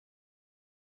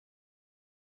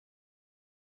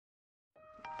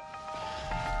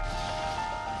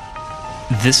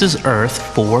This is Earth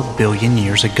 4 billion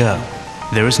years ago.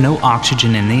 There was no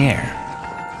oxygen in the air.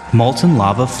 Molten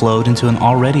lava flowed into an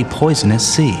already poisonous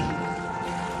sea.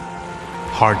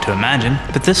 Hard to imagine,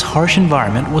 but this harsh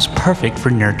environment was perfect for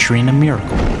nurturing a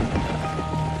miracle.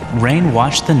 Rain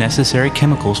washed the necessary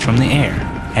chemicals from the air,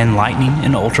 and lightning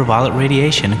and ultraviolet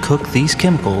radiation cooked these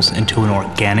chemicals into an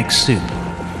organic soup.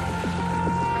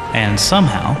 And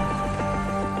somehow,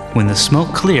 when the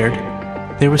smoke cleared,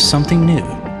 there was something new,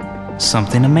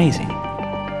 something amazing.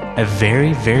 A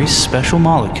very, very special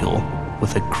molecule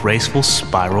with a graceful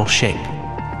spiral shape.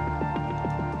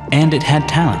 And it had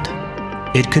talent.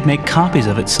 It could make copies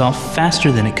of itself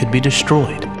faster than it could be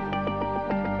destroyed.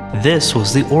 This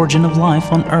was the origin of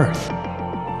life on Earth.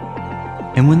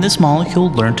 And when this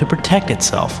molecule learned to protect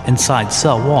itself inside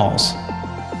cell walls,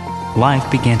 life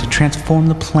began to transform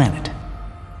the planet.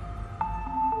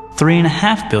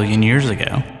 3.5 billion years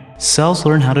ago, cells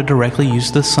learned how to directly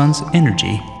use the sun's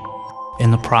energy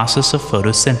in the process of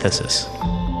photosynthesis,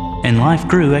 and life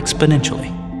grew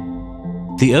exponentially.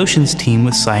 The oceans teem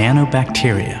with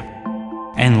cyanobacteria,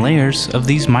 and layers of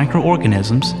these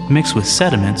microorganisms mixed with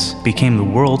sediments became the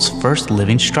world's first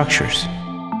living structures,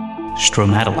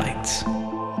 stromatolites.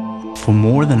 For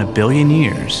more than 1 billion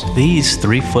years, these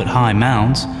 3-foot-high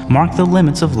mounds marked the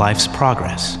limits of life's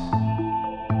progress.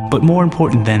 But more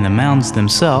important than the mounds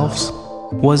themselves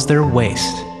was their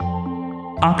waste,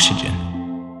 oxygen.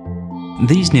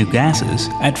 These new gases,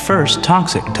 at first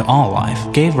toxic to all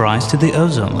life, gave rise to the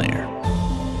ozone layer.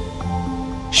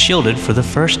 Shielded for the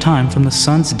first time from the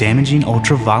sun's damaging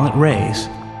ultraviolet rays,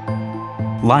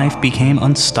 life became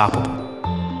unstoppable.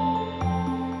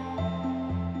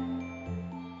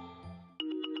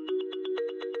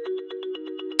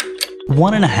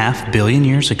 One and a half billion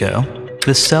years ago,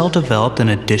 the cell developed an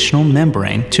additional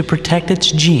membrane to protect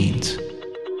its genes,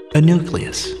 a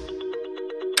nucleus.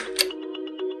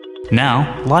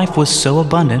 Now, life was so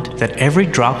abundant that every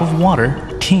drop of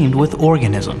water teemed with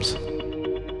organisms.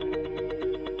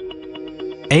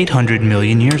 800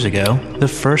 million years ago, the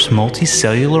first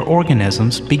multicellular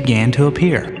organisms began to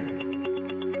appear.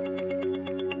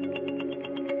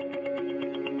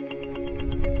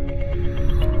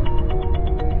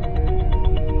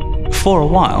 For a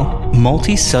while,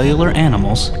 multicellular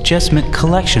animals just meant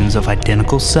collections of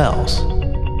identical cells.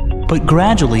 But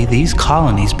gradually, these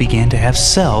colonies began to have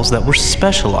cells that were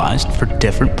specialized for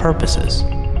different purposes.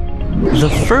 The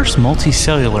first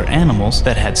multicellular animals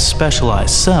that had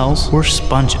specialized cells were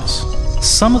sponges.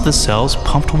 Some of the cells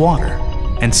pumped water,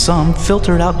 and some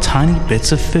filtered out tiny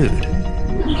bits of food.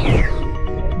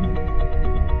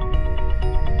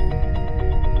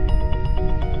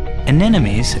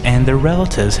 Anemones and their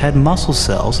relatives had muscle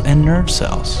cells and nerve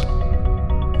cells.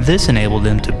 This enabled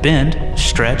them to bend,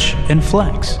 stretch, and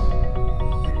flex.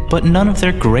 But none of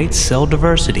their great cell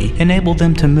diversity enabled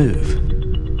them to move.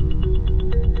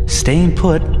 Staying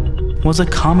put was a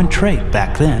common trait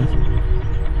back then.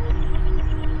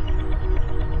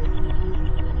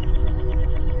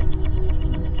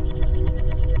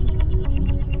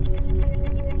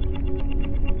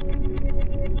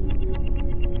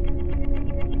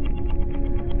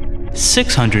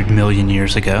 "600 million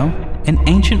years ago, an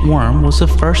ancient worm was the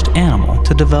first animal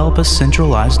to develop a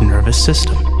centralized nervous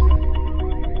system.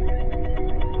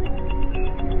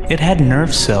 It had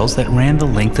nerve cells that ran the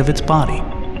length of its body,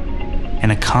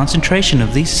 and a concentration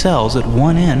of these cells at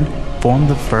one end formed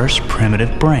the first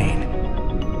primitive brain.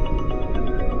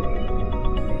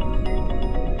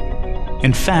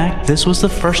 In fact, this was the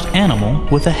first animal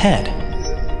with a head,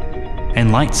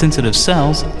 and light-sensitive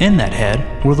cells in that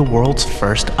head were the world's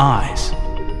first eyes.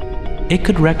 It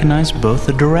could recognize both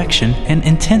the direction and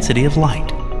intensity of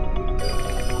light.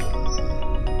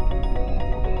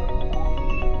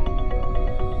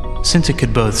 Since it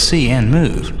could both see and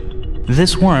move,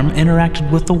 this worm interacted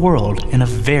with the world in a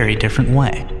very different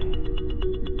way.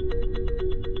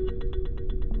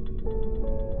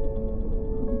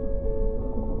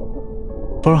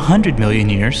 For 100 million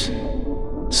years,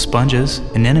 sponges,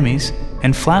 anemones,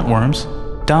 and flatworms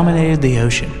dominated the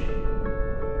ocean.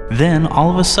 Then, all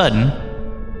of a sudden,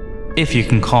 if you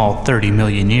can call 30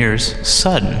 million years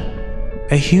sudden,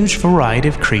 a huge variety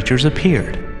of creatures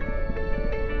appeared.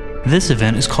 This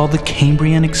event is called the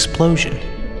Cambrian explosion.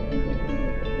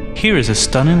 Here is a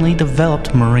stunningly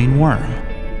developed marine worm.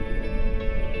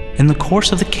 In the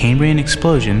course of the Cambrian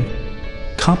explosion,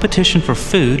 competition for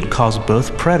food caused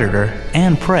both predator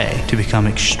and prey to become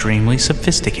extremely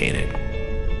sophisticated.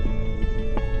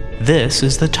 This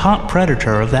is the top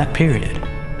predator of that period,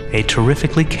 a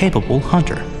terrifically capable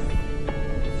hunter.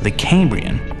 The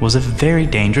Cambrian was a very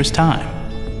dangerous time.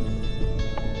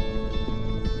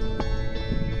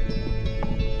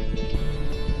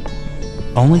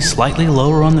 Only slightly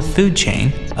lower on the food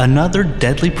chain, another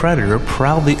deadly predator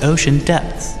prowled the ocean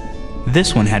depths.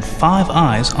 This one had 5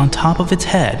 eyes on top of its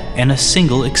head and a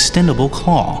single extendable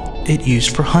claw it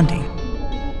used for hunting.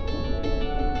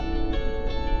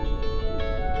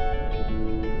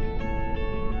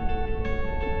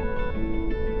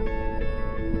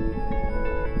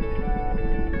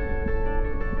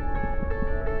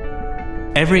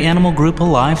 Every animal group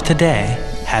alive today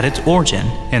had its origin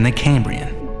in the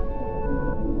Cambrian.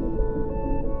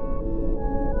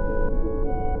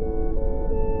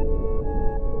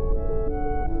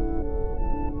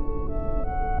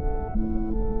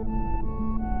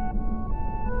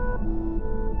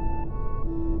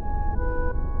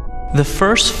 The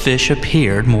first fish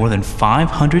appeared more than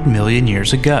 500 million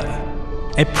years ago,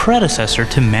 a predecessor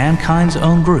to mankind's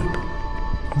own group,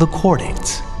 the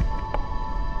chordates.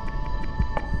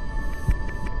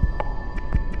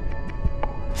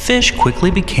 Fish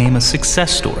quickly became a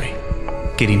success story,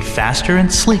 getting faster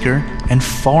and sleeker and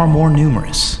far more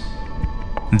numerous.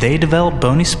 They developed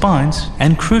bony spines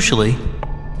and, crucially,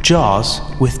 jaws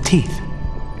with teeth.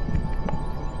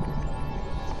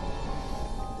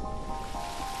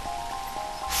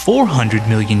 "400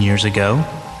 million years ago,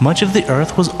 much of the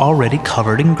Earth was already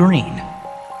covered in green.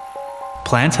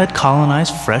 Plants had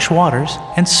colonized fresh waters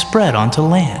and spread onto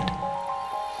land.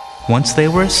 Once they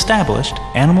were established,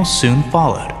 animals soon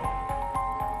followed.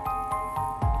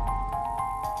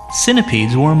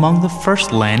 Centipedes were among the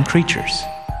first land creatures.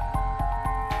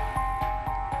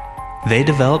 They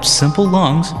developed simple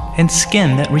lungs and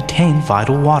skin that retained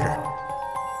vital water.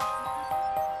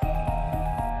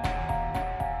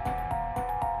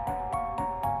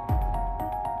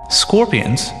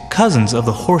 Scorpions, cousins of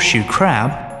the horseshoe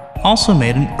crab, also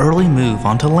made an early move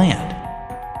onto land.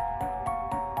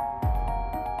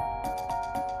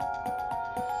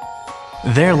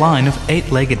 Their line of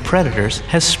 8-legged predators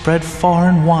has spread far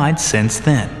and wide since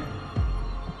then.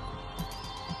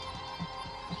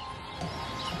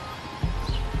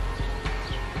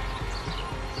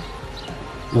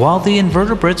 While the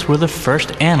invertebrates were the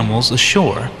first animals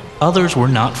ashore, others were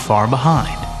not far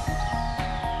behind.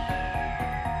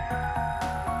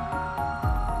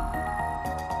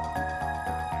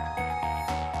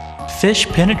 Fish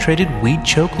penetrated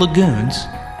weed-choked lagoons.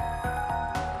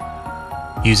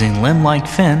 Using limb-like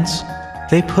fins,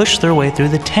 they pushed their way through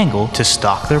the tangle to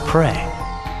stalk their prey.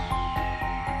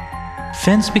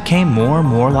 Fins became more and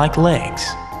more like legs.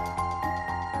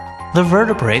 The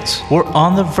vertebrates were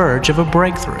on the verge of a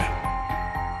breakthrough.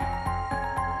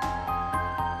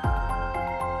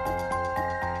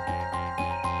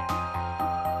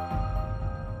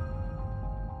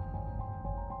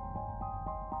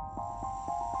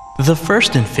 The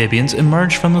first amphibians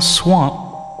emerged from the swamp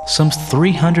some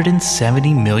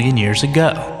 370 million years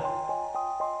ago.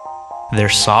 Their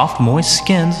soft, moist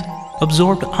skins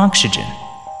absorbed oxygen,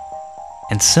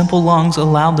 and simple lungs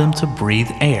allowed them to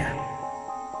breathe air.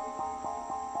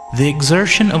 The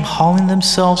exertion of hauling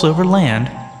themselves over land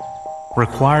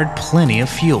required plenty of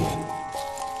fuel.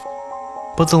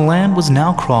 But the land was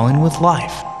now crawling with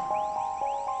life.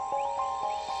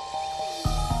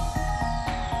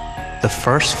 The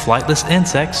first flightless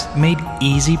insects made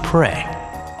easy prey.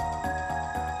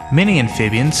 Many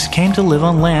amphibians came to live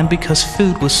on land because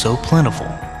food was so plentiful.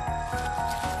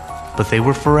 But they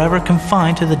were forever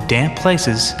confined to the damp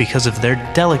places because of their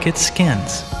delicate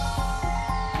skins.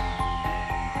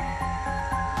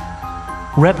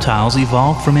 Reptiles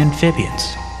evolved from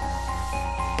amphibians.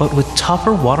 But with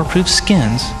tougher waterproof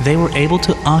skins, they were able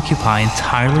to occupy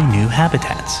entirely new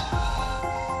habitats.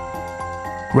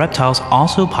 Reptiles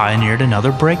also pioneered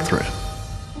another breakthrough: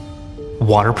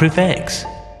 waterproof eggs.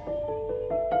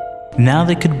 Now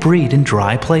they could breed in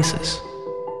dry places.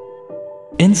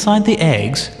 Inside the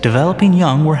eggs, developing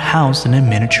young were housed in a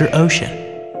miniature ocean.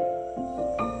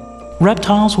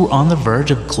 Reptiles were on the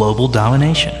verge of global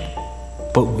domination,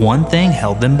 but one thing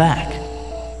held them back.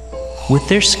 With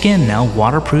their skin now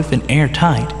waterproof and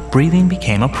airtight, breathing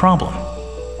became a problem.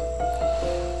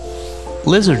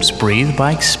 Lizards breathe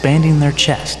by expanding their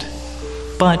chest,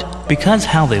 but because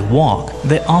how they walk,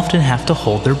 they often have to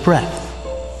hold their breath.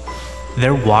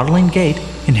 Their waddling gait,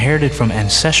 inherited from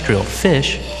ancestral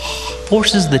fish,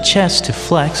 forces the chest to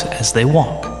flex as they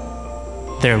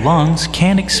walk. Their lungs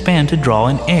can't expand to draw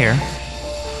in air,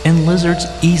 and lizards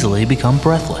easily become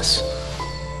breathless.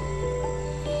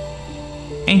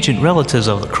 Ancient relatives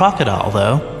of the crocodile,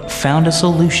 though, found a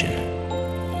solution.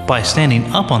 By standing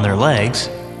up on their legs,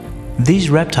 these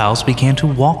reptiles began to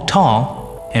walk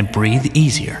tall and breathe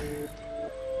easier.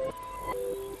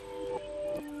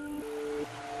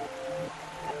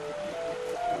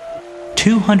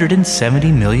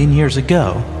 270 million years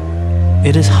ago.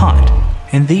 It is hot,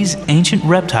 and these ancient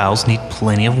reptiles need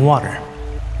plenty of water.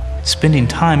 Spending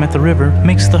time at the river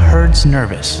makes the herds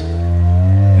nervous.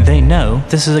 They know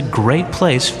this is a great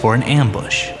place for an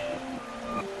ambush.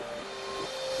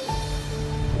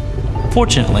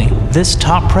 Fortunately, this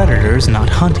top predator is not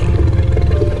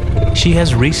hunting. She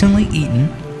has recently eaten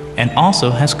and also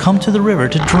has come to the river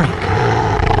to drink.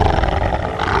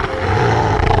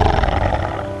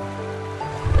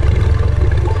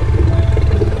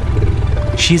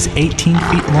 She is 18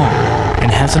 feet long and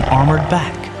has an armored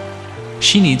back.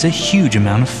 She needs a huge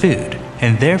amount of food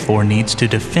and therefore needs to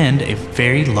defend a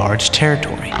very large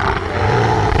territory.